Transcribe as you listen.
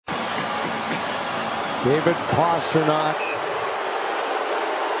David Pastrnak.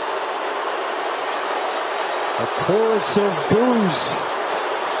 A chorus of boos.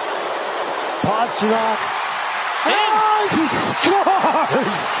 Pastrnak. And he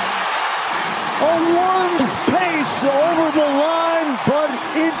scores! A warm's pace over the line, but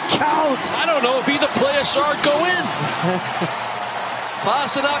it counts. I don't know if either player saw it go in.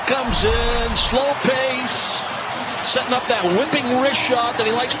 Pastrnak comes in, slow pace, setting up that whipping wrist shot that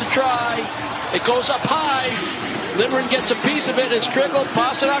he likes to try. It goes up high. Lindgren gets a piece of it. It's trickled.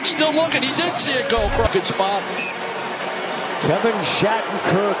 Pasternak's still looking. He did see it go. Crooked spot. Kevin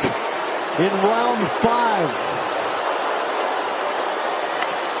Shattenkirk in round 5.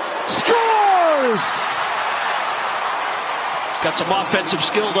 Scores! Got some offensive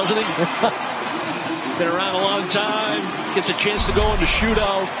skill, doesn't he? Been around a long time. Gets a chance to go in the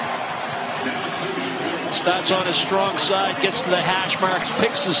shootout. Starts on his strong side. Gets to the hash marks.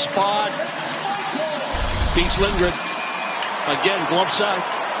 Picks his spot. Beats Lindgren. Again, glove side.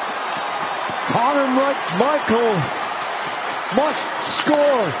 Connor Michael must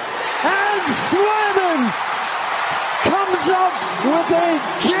score. And Swayman comes up with a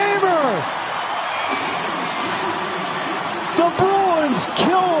gamer. The Bruins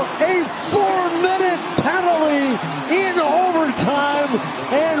kill a 4-minute penalty in overtime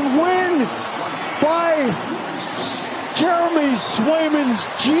and win by Jeremy Swayman's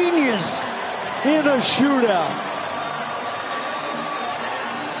genius in a shootout.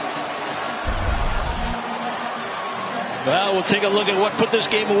 Well, we'll take a look at what put this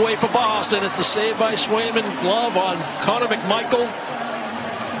game away for Boston. It's the save by Swayman, glove on Connor McMichael.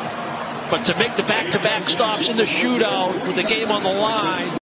 But to make the back-to-back stops in the shootout with the game on the line.